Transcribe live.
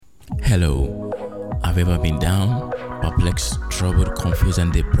Hello, have you ever been down, perplexed, troubled, confused,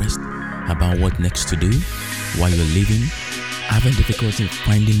 and depressed about what next to do while you're living? Having difficulty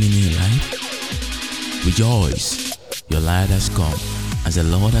finding meaning in life? Rejoice, your light has come, as the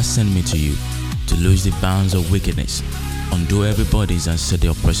Lord has sent me to you to loose the bounds of wickedness, undo every bondage, and set the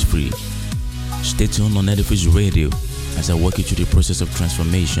oppressed free. Stay tuned on Edifice Radio as I walk you through the process of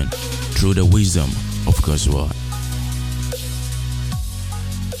transformation through the wisdom of God's word.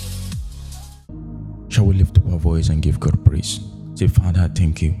 Shall we lift up our voice and give God praise? Say, Father,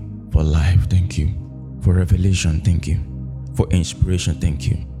 thank you for life. Thank you for revelation. Thank you for inspiration. Thank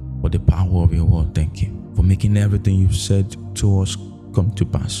you for the power of your word. Thank you for making everything you've said to us come to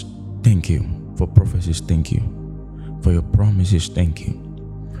pass. Thank you for prophecies. Thank you for your promises. Thank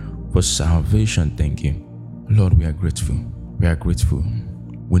you for salvation. Thank you. Lord, we are grateful. We are grateful.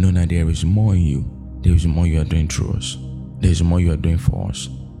 We know that there is more in you. There is more you are doing through us. There is more you are doing for us.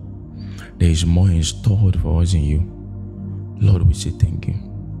 There is more installed for us in you. Lord, we say thank you.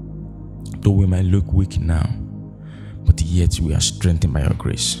 Though we might look weak now, but yet we are strengthened by your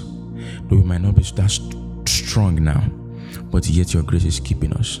grace. Though we might not be that strong now, but yet your grace is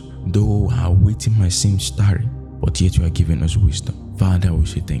keeping us. Though our waiting might seem starry, but yet you are giving us wisdom. Father, we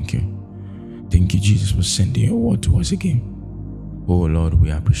say thank you. Thank you, Jesus, for sending your word to us again. Oh Lord,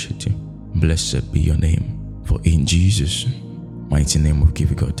 we appreciate you. Blessed be your name. For in Jesus' mighty name we give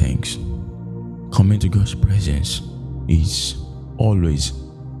you God thanks. Coming to God's presence is always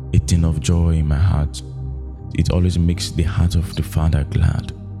a thing of joy in my heart. It always makes the heart of the Father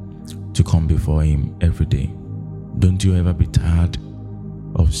glad to come before Him every day. Don't you ever be tired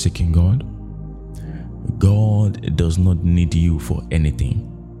of seeking God? God does not need you for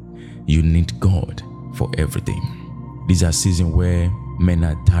anything. You need God for everything. These are seasons where men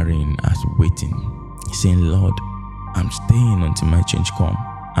are tarrying as waiting, saying, Lord, I'm staying until my change come.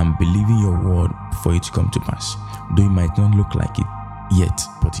 I'm believing your word for it to come to pass. Though it might not look like it yet,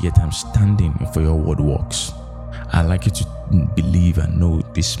 but yet I'm standing for your word works. I'd like you to believe and know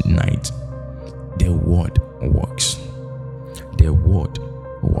this night, the word works. The word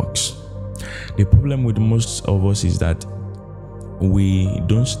works. The problem with most of us is that we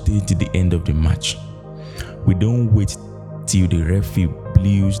don't stay to the end of the match. We don't wait till the referee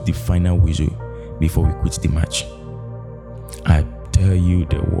blows the final whistle before we quit the match. I tell you,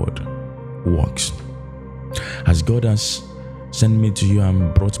 the word works. As God has sent me to you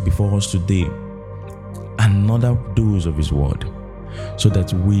and brought before us today another dose of His word, so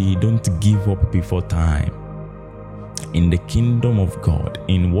that we don't give up before time. In the kingdom of God,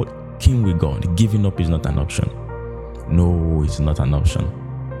 in working with God, giving up is not an option. No, it's not an option.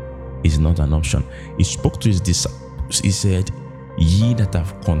 It's not an option. He spoke to His disciples. He said, ye that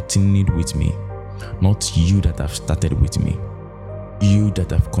have continued with me, not you that have started with me. You that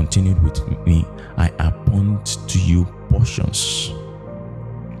have continued with me, I appoint to you portions.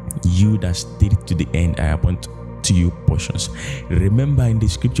 You that stayed to the end, I appoint to you portions. Remember in the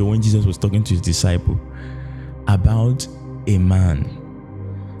scripture when Jesus was talking to His disciple about a man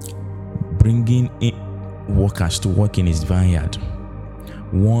bringing in workers to work in his vineyard.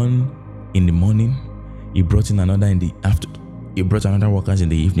 One in the morning, he brought in another in the afternoon. He brought another workers in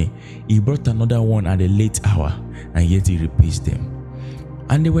the evening. He brought another one at a late hour, and yet he repays them.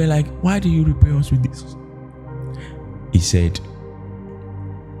 And they were like, why do you repay us with this? He said,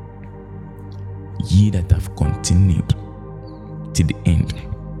 ye that have continued to the end.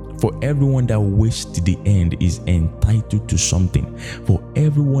 For everyone that waits to the end is entitled to something. For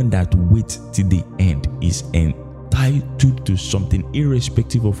everyone that waits to the end is entitled to something,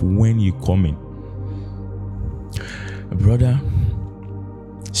 irrespective of when you come in. Brother,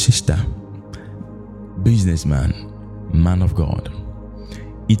 sister, businessman, man of God,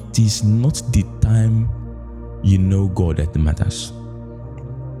 it is not the time you know God that matters.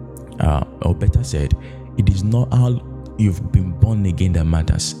 Or better said, it is not how you've been born again that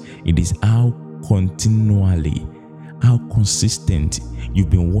matters. It is how continually, how consistent you've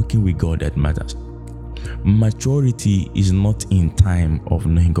been working with God that matters. Maturity is not in time of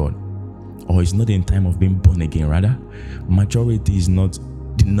knowing God, or it's not in time of being born again. Rather, maturity is not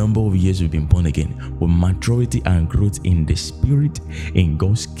the number of years you've been born again, but maturity and growth in the spirit in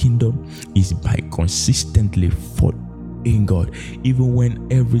God's kingdom is by consistently following God, even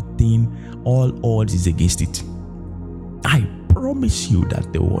when everything, all odds is against it. I promise you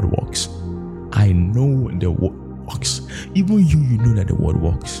that the word works. I know the word works. Even you know that the word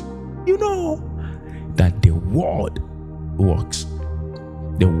works. You know that the word works.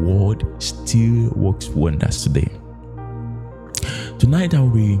 The word still works wonders today. Tonight I will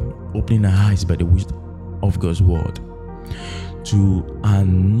be opening our eyes by the wisdom of God's word to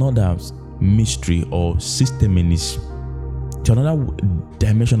another mystery or system in this, to another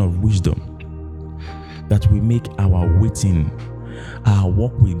dimension of wisdom that will make our waiting, our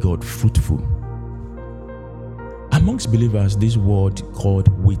walk with God fruitful. Amongst believers, this word called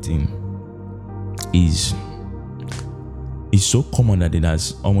waiting is so common that it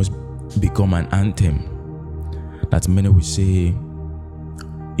has almost become an anthem that many will say,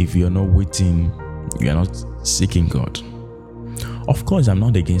 if you're not waiting, you are not seeking God. Of course, I'm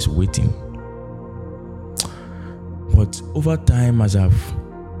not against waiting. But over time, as I've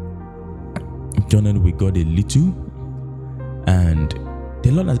journeyed with God a little, and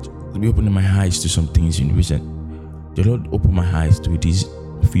the Lord has been opening my eyes to some things in recent. The Lord opened my eyes to this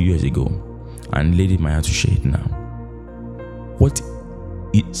a few years ago and laid it in my heart to share it now. What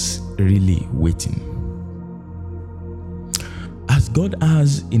is really waiting? As God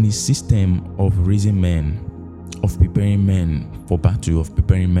has in his system of raising men, of preparing men for battle, of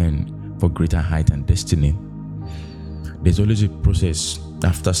preparing men for greater height and destiny, there's always a process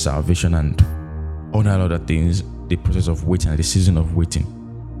after salvation and all that other things, the process of waiting and the season of waiting,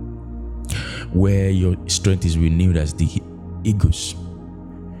 where your strength is renewed as the eagles,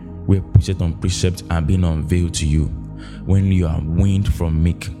 where precept on precept are being unveiled to you, when you are weaned from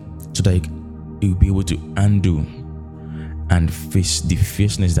milk, so that you'll be able to undo and face the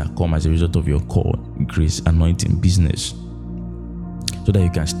fierceness that come as a result of your call, grace, anointing, business, so that you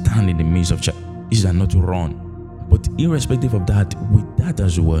can stand in the midst of challenges and not run. But irrespective of that, with that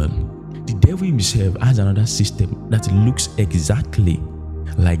as well, the devil himself has another system that looks exactly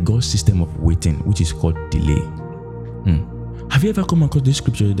like God's system of waiting, which is called delay. Have you ever come across this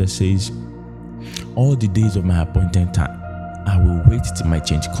scripture that says, all the days of my appointed time, I will wait till my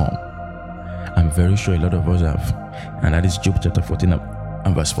change come? I'm very sure a lot of us have, and that is Job chapter 14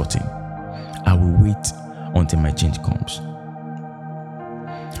 and verse 14. I will wait until my change comes.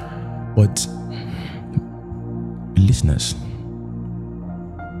 But listeners,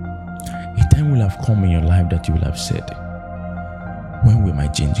 a time will have come in your life that you will have said, when will my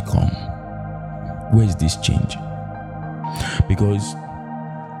change come? Where is this change? Because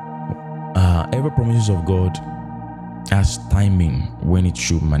every promises of God has timing when it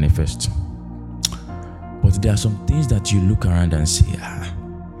should manifest. But there are some things that you look around and say,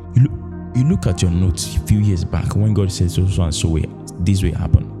 you look at your notes a few years back when God said so and so way, this will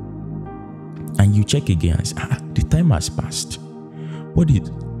happen. And you check again and say, the time has passed.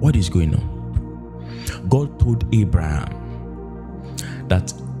 What is going on? God told Abraham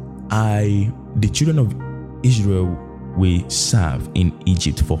that the children of Israel will serve in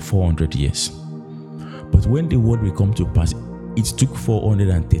Egypt for 400 years. But when the word will come to pass, it took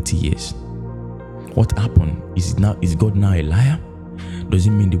 430 years. What happened? Is God now a liar? Does it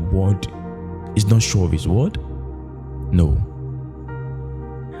mean the word is not sure of his word? No.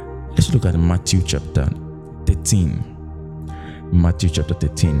 Let's look at Matthew chapter 13. Matthew chapter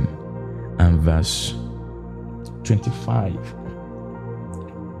 13 and verse 25.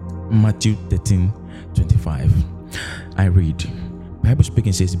 Matthew 13, 25. I read. Bible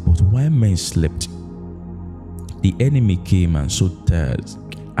speaking says, but while men slept, the enemy came and sowed tares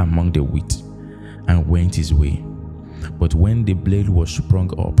among the wheat and went his way. But when the blade was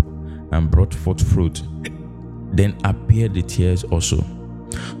sprung up and brought forth fruit, then appeared the tares also.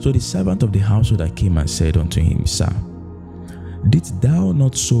 So the servant of the household came and said unto him, Sir, didst thou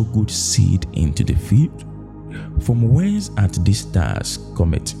not sow good seed into the field? From whence art these tares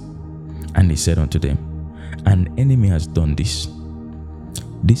cometh? And he said unto them, An enemy has done this.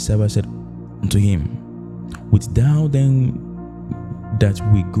 This servant said unto him, Wilt thou then that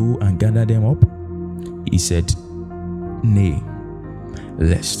we go and gather them up? He said, Nay,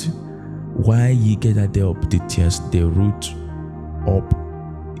 lest while ye gather them up the tares, they root up,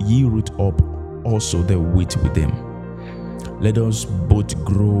 ye root up also the wheat with them. Let them both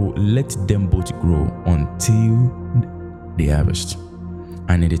grow until the harvest.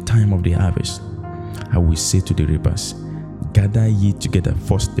 And in the time of the harvest, I will say to the reapers, gather ye together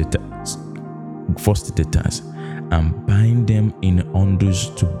first the tares, and bind them in bundles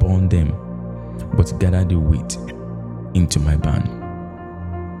to burn them, but gather the wheat into my barn.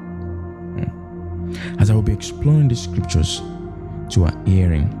 As I will be exploring the scriptures to our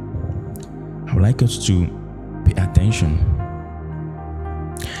hearing, I would like us to pay attention.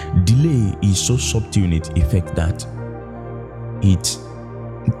 Delay is so subtle in its effect that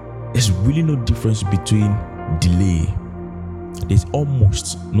there's really no difference between delay. There's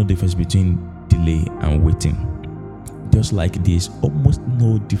almost no difference between delay and waiting. Just like there's almost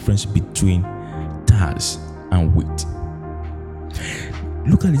no difference between tares and wheat.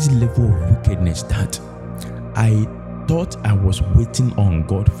 Look at this level of wickedness that thought I was waiting on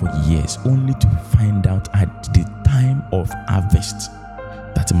God for years, only to find out at the time of harvest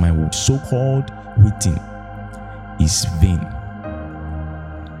that my so-called waiting is vain.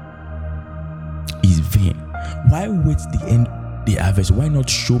 Is vain. Why wait the end, the harvest? Why not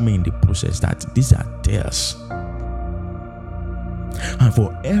show me in the process that these are theirs? And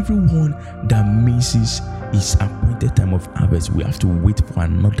for everyone that misses his appointed time of harvest, we have to wait for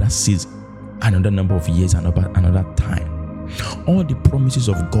another season, another number of years, another time. All the promises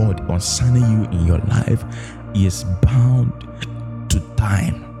of God concerning you in your life is bound to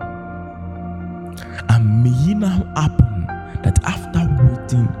time. And may it now happen that after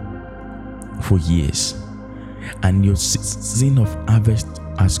waiting for years and your season of harvest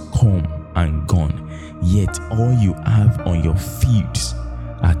has come and gone, yet all you have on your fields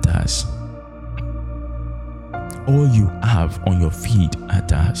are tares. All you have on your field are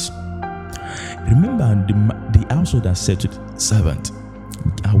tares. Remember the household that said to the servant,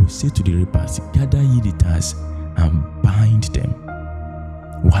 I will say to the reapers, gather ye the tares and bind them.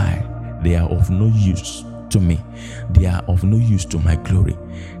 Why? They are of no use to me. They are of no use to my glory.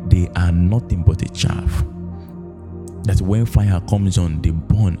 They are nothing but a chaff, that when fire comes on, they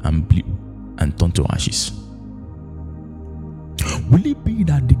burn and bleed and turn to ashes. Will it be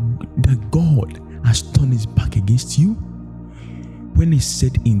that God has turned his back against you? When he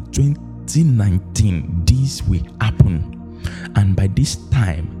said in 2019, this will happen, and by this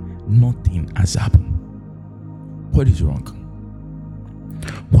time, nothing has happened. What is wrong?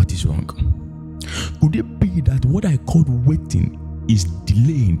 What is wrong? Could it be that what I called waiting is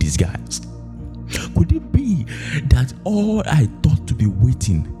delay in disguise? Could it be that all I thought to be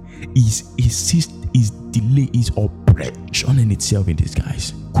waiting is delay, is oppression in itself in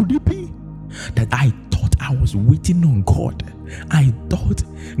disguise? Could it be that I thought I was waiting on God? I thought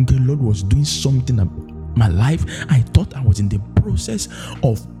the Lord was doing something about my life. I thought I was in the process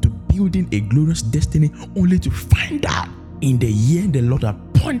of building a glorious destiny, only to find out in the year the Lord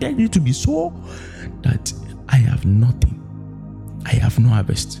appointed you to be so that I have nothing. I have no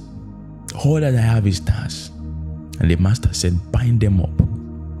harvest. All that I have is tares. And the master said, bind them up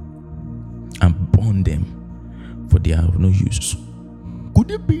and burn them, for they are of no use.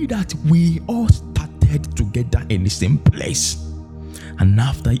 Could it be that we all started together in the same place, and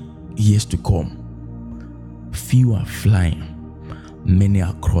after years to come, few are flying, many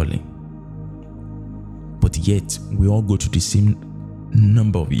are crawling, but yet we all go to the same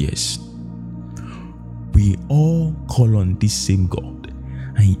number of years? We all call on this same God,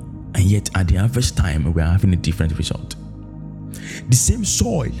 and yet at the harvest time we are having a different result. The same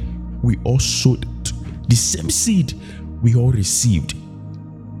soil we all sowed, the same seed we all received,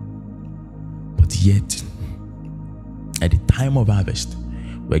 but yet at the time of harvest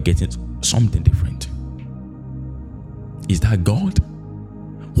we're getting something different. Is that God?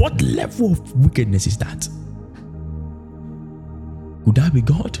 What level of wickedness is that? Could that be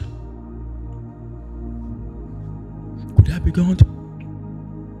God? Could that be God?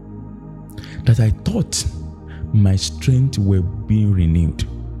 That I thought my strength were being renewed,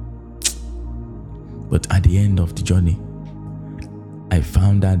 but at the end of the journey, I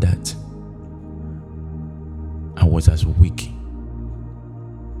found out that I was as weak.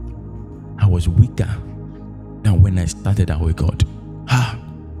 I was weaker than when I started out with God.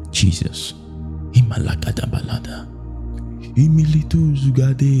 Jesus. Imalakata balada. Imilitu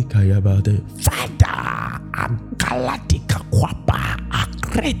zugade kayabade. Father, agalatika kwapa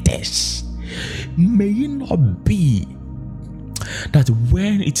akretes. May it not be that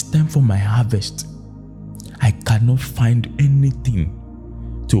when it's time for my harvest, I cannot find anything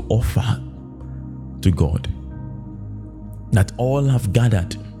to offer to God. That all I've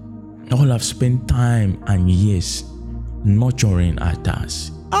gathered, all I've spent time and years nurturing our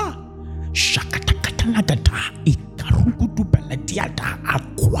task.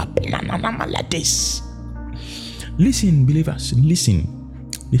 Listen, believers, listen,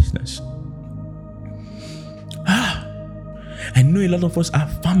 listeners. I know a lot of us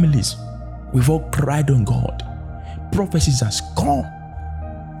have families. We've all cried on God. Prophecies has come.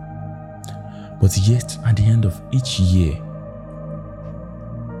 But yet, at the end of each year,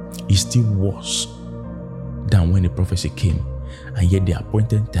 it's still worse than when the prophecy came, and yet the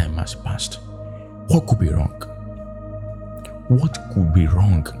appointed time has passed. What could be wrong? What could be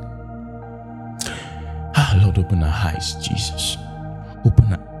wrong? Lord, open our eyes, Jesus.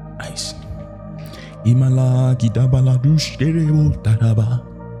 Open our eyes. Imala kidabala dushterebo taraba.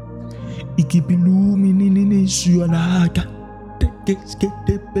 Ikibilu minini sualaga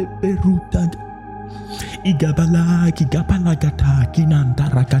tekeskete peperutag. Igabala kigabala gata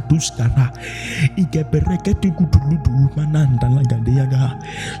kinandara katuskara. Igebereketu guduludu mananda lagadeyaga.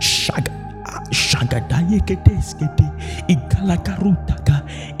 Shagadayeketeskete Igalakarutaka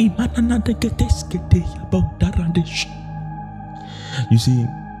Imananadeketeskete Yabaudarandish. You see,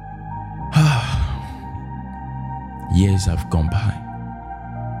 years have gone by.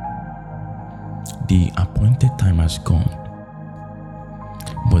 The appointed time has gone.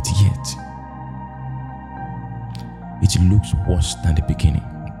 But yet, it looks worse than the beginning.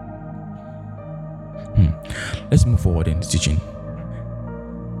 Let's move forward in the teaching.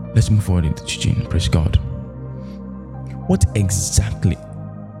 Praise God. What exactly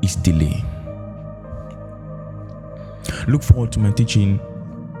is delay? Look forward to my teaching.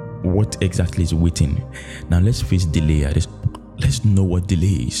 What exactly is waiting? Now let's face delay. Let's know what delay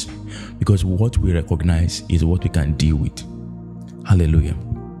is, because what we recognize is what we can deal with. Hallelujah.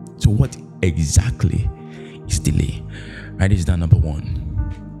 So what exactly is delay? Write this down. Number one,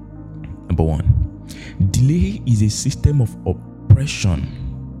 delay is a system of oppression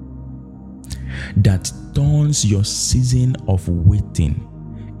that turns your season of waiting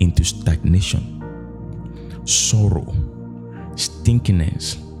into stagnation, sorrow,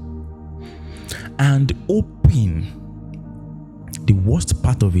 stinkiness, and hoping. The worst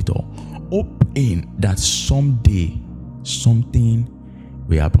part of it all, hoping that someday something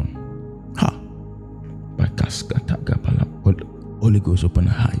will happen. Holy Ghost, open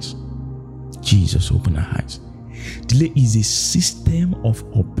our eyes. Jesus, open our eyes. Delay is a system of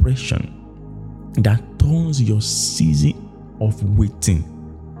oppression that turns your season of waiting,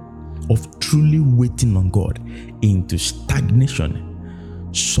 of truly waiting on God, into stagnation,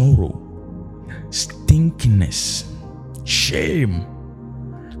 sorrow, stinkiness, shame,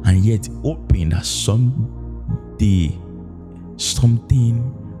 and yet hoping that someday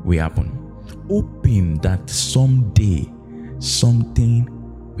something will happen. Hoping that someday something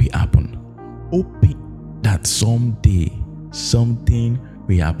will happen. Hoping that someday something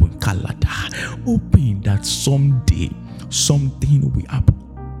will happen. Kalada. Hoping that someday something will happen.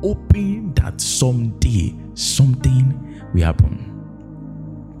 Hoping that someday something will happen.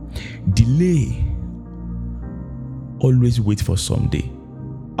 Delay. Always wait for someday.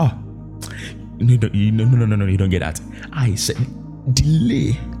 No, you don't get that. I said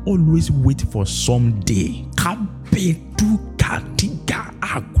delay. Always wait for someday.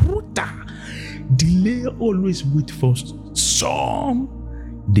 Delay. Always wait for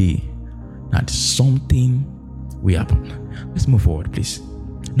someday that something will happen. Let's move forward, please.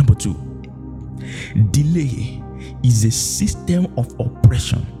 Number 2. Delay is a system of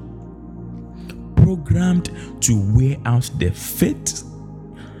oppression programmed to wear out the faith,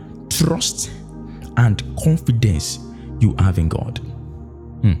 trust, and confidence you have in God.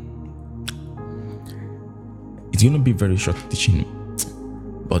 It's going to be very short teaching,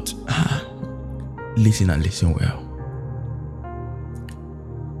 but listen and listen well.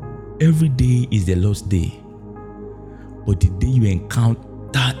 Every day is the Lord's day, but the day you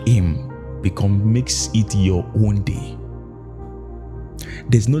encounter Him makes it your own day.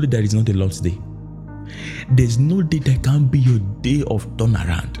 There's no day that is not the Lord's day. There's no day that can be your day of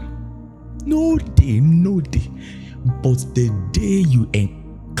turnaround. No day. But the day you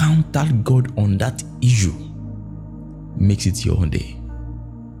encounter God on that issue makes it your own day.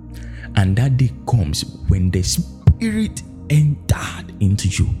 And that day comes when the Spirit entered into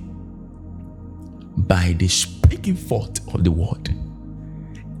you by the speaking forth of the word.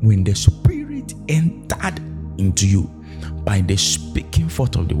 When the Spirit entered into you by the speaking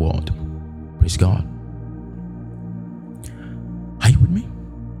forth of the word. Praise God. Are you with me?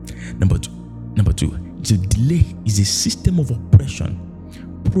 Number two, the delay is a system of oppression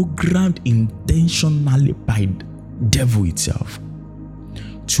programmed intentionally by the devil itself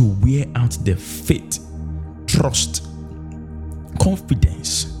to wear out the faith, trust,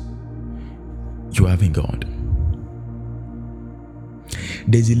 confidence you have in God.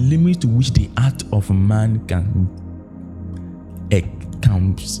 There's a limit to which the heart of man can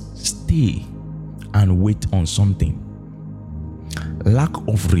stay and wait on something. Lack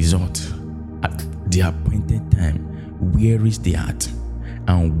of result at the appointed time wearies the heart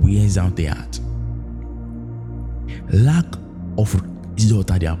and wears out the heart. Lack of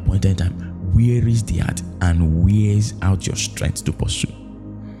result at the appointed time wearies the heart and wears out your strength to pursue.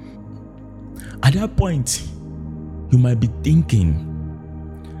 At that point, you might be thinking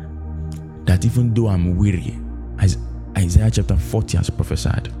that even though I'm weary, as Isaiah chapter 40 has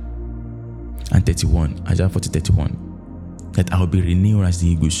prophesied, and 31, Isaiah 40:31, that I'll be renewed as the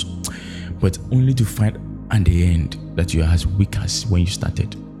eagles, but only to find at the end that you are as weak as when you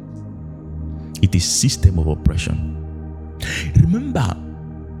started. It is system of oppression. Remember,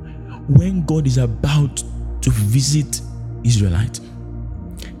 when God is about to visit Israelites,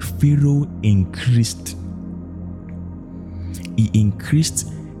 Pharaoh increased. He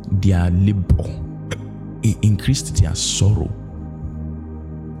increased their labor. He increased their sorrow.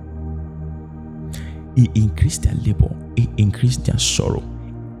 He increased their labor. He increased their sorrow.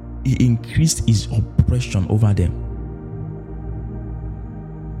 He increased his oppression over them.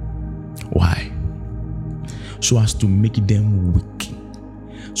 Why? So as to make them weak.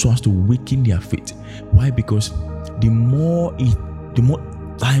 So as to weaken their faith. Why? Because the more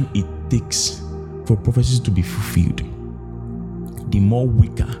time it takes for prophecies to be fulfilled, the more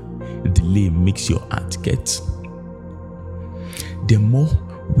weaker delay makes your heart get. The more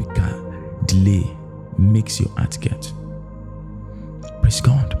weaker delay makes your heart get. Praise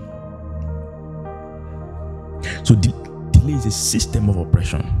God. So delay is a system of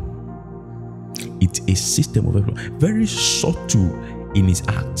oppression. It's a system of oppression. Very subtle in its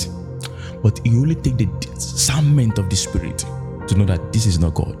act. But you only take the discernment of the Spirit to know that this is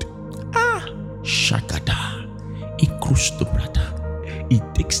not God. Shakata.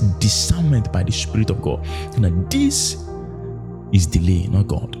 It takes discernment by the Spirit of God to know that this is delay, not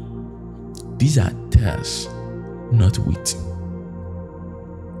God. These are tears, not wheat.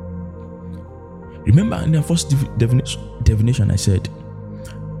 Remember in the first definition I said,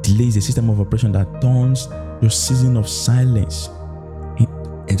 delay is a system of oppression that turns your season of silence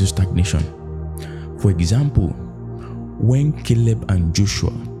into stagnation. For example, when Caleb and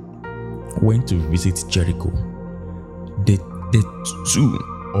Joshua went to visit Jericho, the two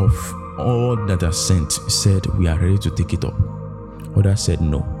of all that are sent said, we are ready to take it up. Others said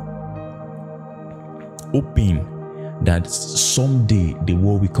no, hoping that someday the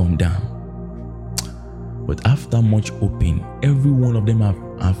wall will come down. But after much hoping, every one of them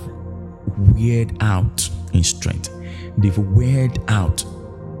have weared out in strength. They've weared out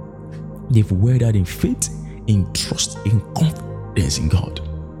in faith, in trust, in confidence in God.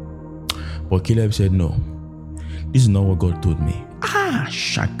 But Caleb said, no, this is not what God told me.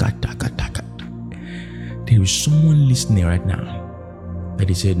 Shakatakataka. There is someone listening right now that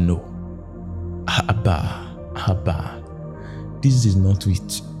he said, no. Abba, this is not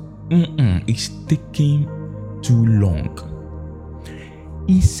it. It's taking too long.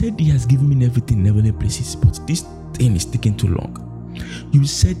 He said he has given me everything in heavenly places, but this thing is taking too long. You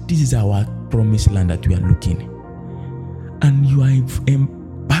said this is our promised land that we are looking, and you are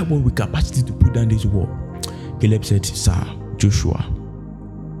empowered with capacity to put down this wall. Caleb said, Sir Joshua,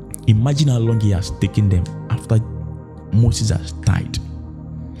 imagine how long he has taken them after Moses has died,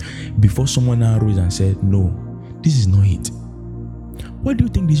 before someone arose and said, no, this is not it. What do you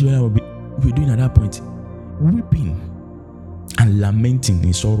think this will be doing at that point? Weeping and lamenting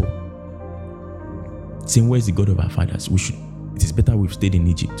in sorrow, saying, where is the God of our fathers? It is better we've stayed in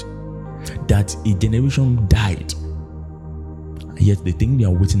Egypt. That a generation died, yet they think they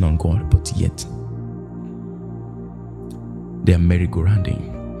are waiting on God, but yet they are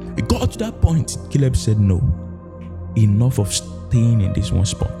merry-go-rounding. It got to that point. Caleb said, no, enough of staying in this one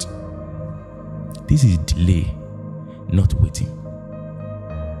spot. This is delay, not waiting.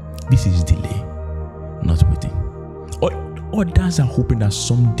 This is delay, not waiting. Others are hoping that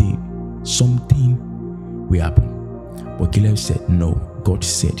someday something will happen. But Caleb said, no. God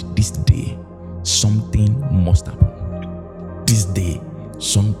said, this day something must happen. This day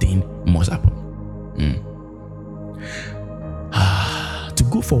something must happen. To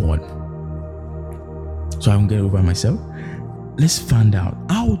go forward, so I won't get over myself, let's find out,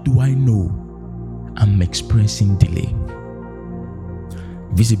 how do I know I'm experiencing delay?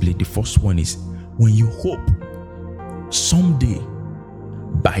 Visibly, the first one is when you hope someday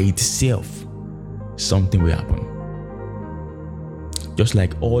by itself something will happen. Just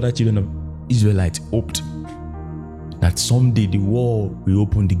like all the children of Israelites hoped that someday the wall will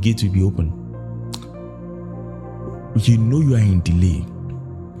open, the gate will be open. You know you are in delay.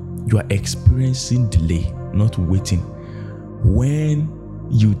 You are experiencing delay, not waiting. When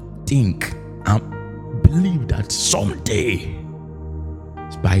you think and believe that someday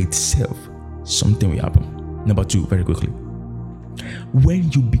by itself something will happen. Number two, very quickly, when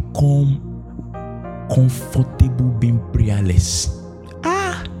you become comfortable being prayerless,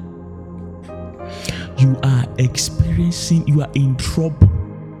 you are in trouble.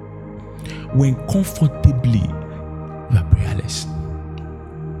 When comfortably you are prayerless.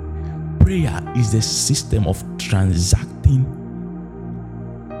 Prayer is the system of transacting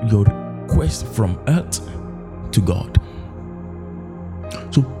your request from earth to God.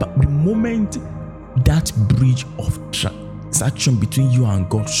 So the moment that bridge of transaction between you and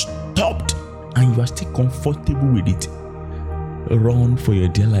God stopped and you are still comfortable with it, run for your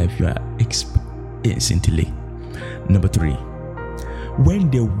dear life. You are experiencing delay. Number 3, when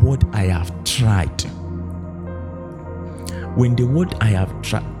the word I have tried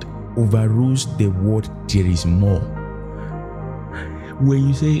overrules the word there is more. When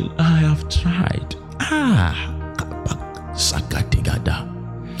you say I have tried,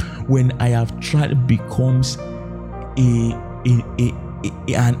 when I have tried becomes an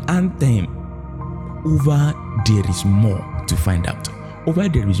anthem over there is more to find out, over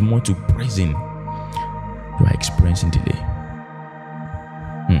there is more to present, you are experiencing delay.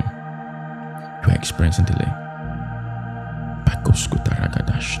 You are experiencing delay.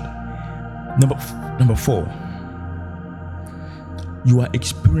 Number 4, you are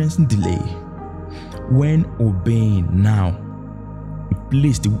experiencing delay when obeying now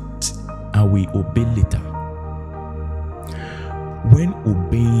replaced with I will obey later. When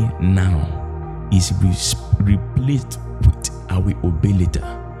obeying now is replaced with I will obey later,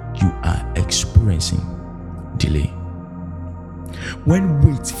 you are experiencing delay. When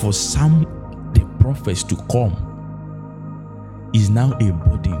wait for some the prophets to come is now a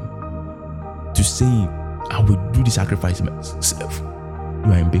burden to saying I will do the sacrifice myself,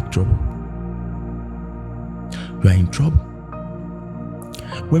 you are in big trouble. You are in trouble.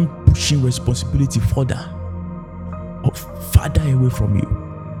 When pushing responsibility further away from you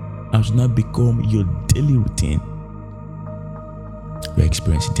has not become your daily routine, you are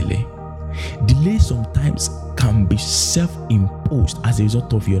experiencing delay. Delay sometimes can be self-imposed as a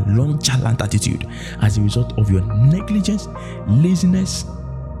result of your nonchalant attitude, as a result of your negligence, laziness,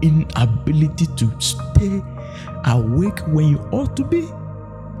 inability to stay awake when you ought to be.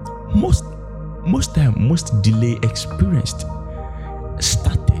 Most delay experienced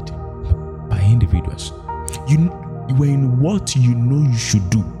started by individuals. When what you know you should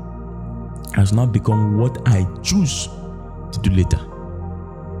do has now become what I choose to do later,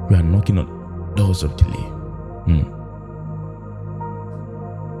 you are knocking on doors of delay.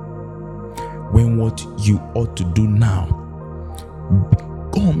 When what you ought to do now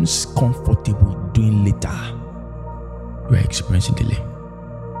becomes comfortable doing later, you are experiencing delay.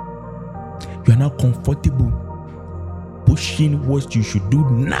 You are now comfortable pushing what you should do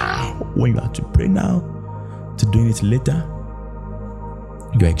now when you are to pray now to doing it later,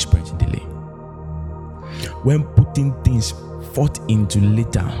 you are experiencing delay. When putting things forth into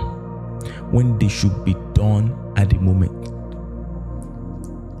later when they should be done at the moment,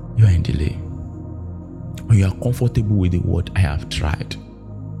 you are in delay. When you are comfortable with the word I have tried.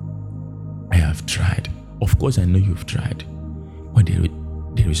 I have tried. Of course I know you've tried, but there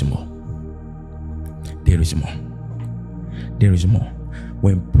is more. There is more. There is more.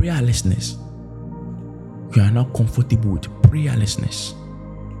 When prayerlessness, you are not comfortable with prayerlessness,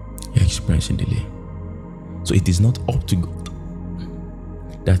 you are experiencing delay. So it is not up to God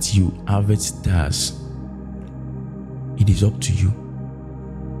that you harvest stars. It is up to you.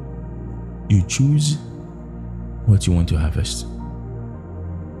 You choose what you want to harvest.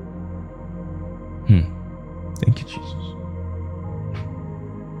 Thank you, Jesus.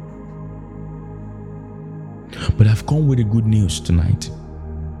 But I've come with a good news tonight.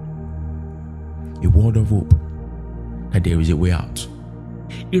 A word of hope that there is a way out.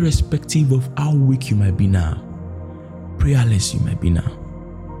 Irrespective of how weak you might be now, prayerless you might be now,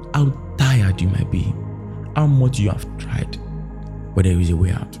 how tired you might be, how much you have tried, but there is a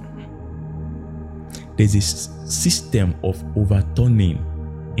way out. There's a system of overturning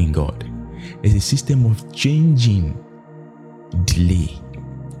in God. There's a system of changing delay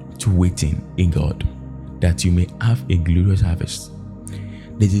to waiting in God, that you may have a glorious harvest.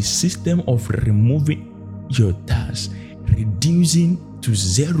 There's a system of removing your task, reducing to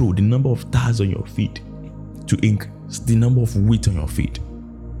zero the number of tasks on your feet, to increase the number of weight on your feet.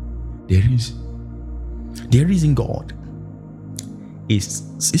 There is in God a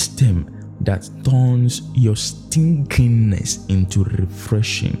system that turns your stinkiness into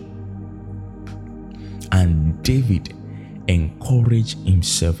refreshing. And David encouraged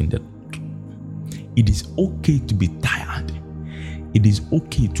himself in that. It is okay to be tired. It is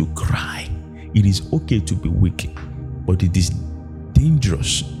okay to cry. It is okay to be weak. But it is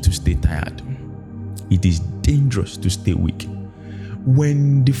dangerous to stay tired. It is dangerous to stay weak.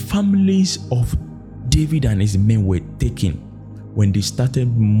 When the families of David and his men were taken, when they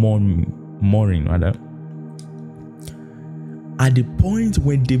started mourning, at the point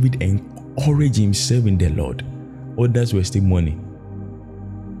when David encouraged himself in the Lord, others were still mourning.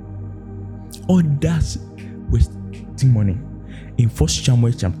 Others were still mourning. In 1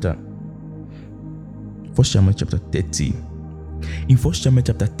 Samuel chapter 30, In 1 Samuel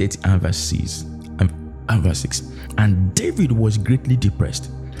chapter 30 and verse 6, and David was greatly depressed,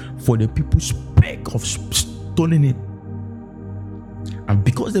 for the people spake of stoning him, and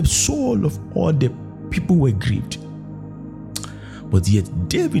because the soul of all the people were grieved. But yet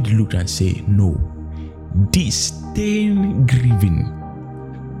David looked and said, no, this staying grieving,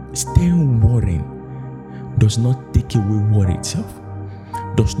 staying worrying does not take away war itself,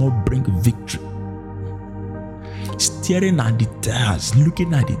 does not bring victory. Staring at the tears,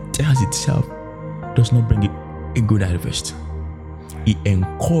 looking at the tears itself does not bring a good harvest. He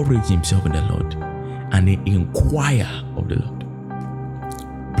encouraged himself in the Lord and he inquired of the Lord.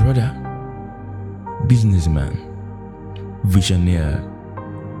 Brother, businessman, visionary,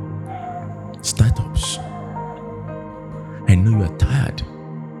 startups, I know you are tired.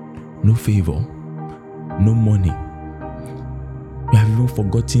 No favor, no money. You have even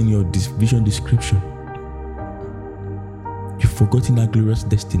forgotten your vision description. You've forgotten that glorious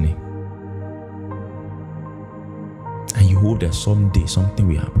destiny. And you hope that someday something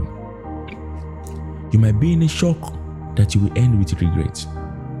will happen. You might be in a shock that you will end with regret.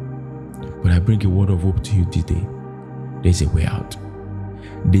 But I bring a word of hope to you today. There's a way out.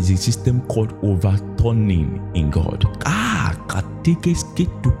 There's a system called overturning in God.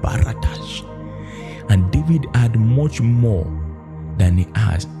 To paradise. And David had much more than he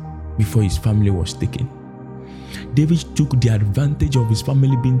had before his family was taken. David took the advantage of his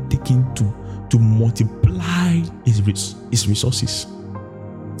family being taken to multiply his resources.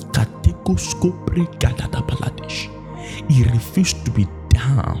 He refused to be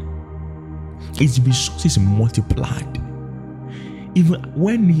down. His resources multiplied. Even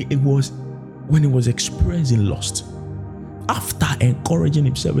when he was experiencing loss, after encouraging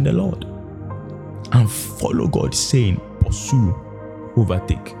himself in the Lord and follow God, saying, pursue,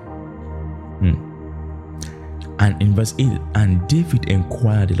 overtake. And in verse 8, and David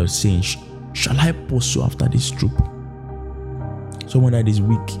inquired the Lord, saying, shall I pursue after this troop? Someone that is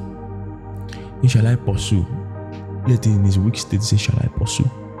weak, shall I pursue? Let in his weak state say, shall I pursue?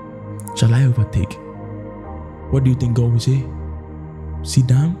 Shall I overtake? What do you think God will say? Sit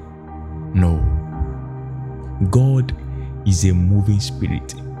down? No. God is a moving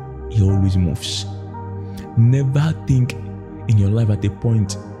spirit. He always moves. Never think in your life at a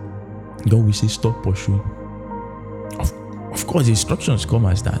point God will say stop pursuing. Of course, instructions come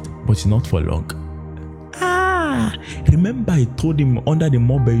as that, but it's not for long. Remember I told him under the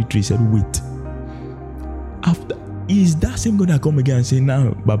mulberry tree, he said, wait. After, is that same God that come again and say, now,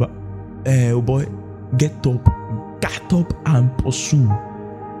 Baba, oh boy, get up and pursue.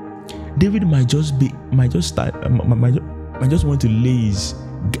 David might just want to lay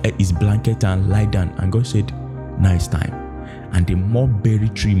his blanket and lie down, and God said, now it's time. And the mulberry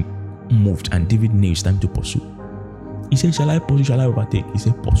tree moved, and David knew it's time to pursue. He said, shall I pursue? Shall I overtake? He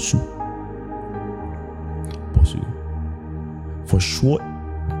said, pursue. Pursue. For sure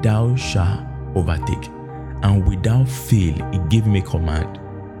thou shalt overtake. And without fail, he gave him a command,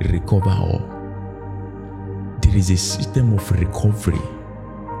 recover all. There is a system of recovery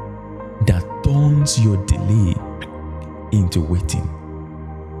that turns your delay into waiting.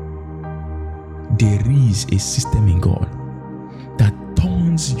 There is a system in God that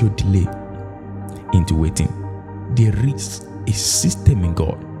turns your delay into waiting. There is a system in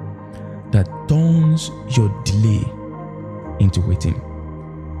God that turns your delay into waiting.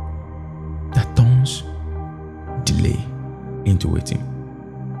 That turns delay into waiting.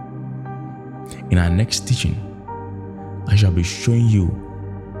 In our next teaching, I shall be showing you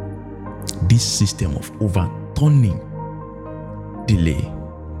this system of overturning delay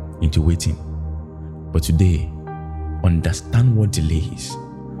into waiting. But today, understand what delay is.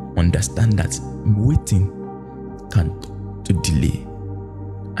 Understand that waiting can turn to delay,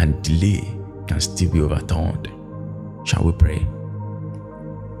 and delay can still be overturned. Shall we pray?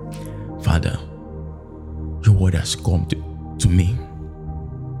 Father, your word has come to me.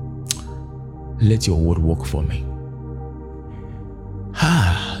 Let your word work for me.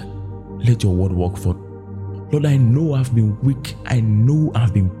 Let your word work for me. Lord, I know I've been weak. I know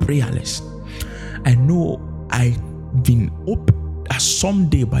I've been prayerless. I know I've been hoping that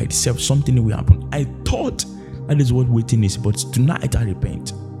someday by itself something will happen. I thought that is what waiting is, but tonight I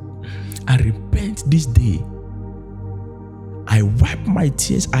repent. I repent this day. I wipe my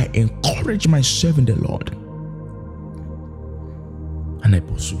tears. I encourage myself in the Lord. And I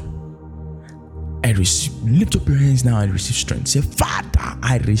pursue. I receive. Lift up your hands now and receive strength. Say, Father,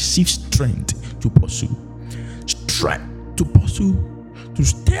 I receive strength to pursue. Strength to pursue. To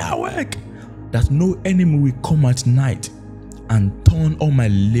stay awake. That no enemy will come at night and turn all my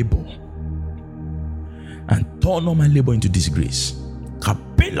labor. and turn all my labor into disgrace.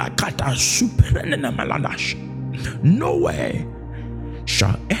 Nowhere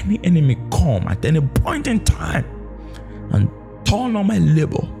shall any enemy come at any point in time and turn all my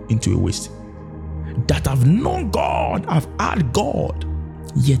labor into a waste. That I've known God, I've had God,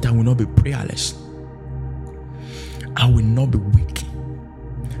 yet I will not be prayerless. I will not be weak.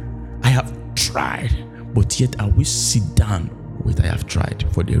 I have tried, but yet I will sit down with I have tried,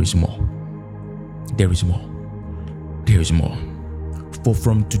 for there is more. There is more. There is more. For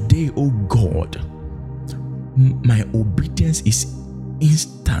from today, O God, my obedience is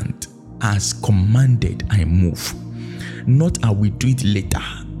instant. As commanded, I move. Not I will do it later,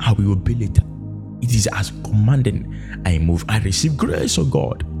 I will obey later. It is as commanded, I move. I receive grace, O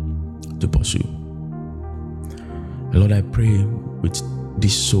God, to pursue. Lord, I pray with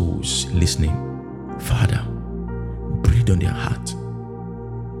these souls listening, Father, breathe on their heart.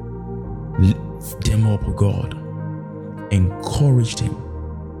 Lift them up, O God. Encourage them.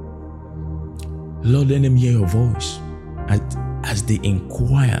 Lord, let them hear your voice as they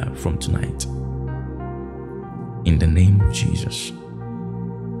inquire from tonight. In the name of Jesus.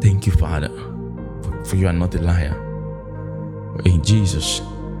 Thank you, Father, for you are not a liar. In Jesus'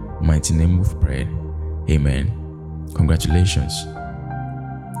 mighty name we've prayed. Amen. Congratulations.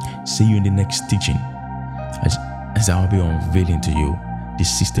 See you in the next teaching as I'll be unveiling to you the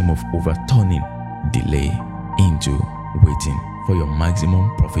system of overturning delay into waiting for your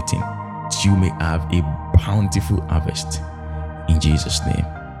maximum profiting, that you may have a bountiful harvest. In Jesus' name,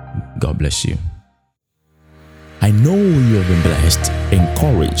 God bless you. I know you have been blessed,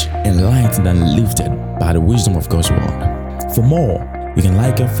 encouraged, enlightened, and lifted by the wisdom of God's word. For more, you can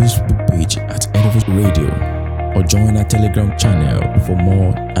like our Facebook page at Elevate Radio or join our Telegram channel for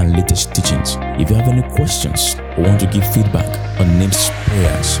more and latest teachings. If you have any questions or want to give feedback on names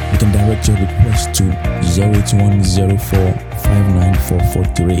prayers, you can direct your request to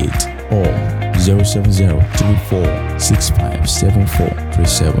 08104594438 or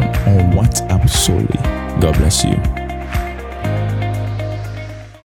 07034657437 on WhatsApp solely. God bless you.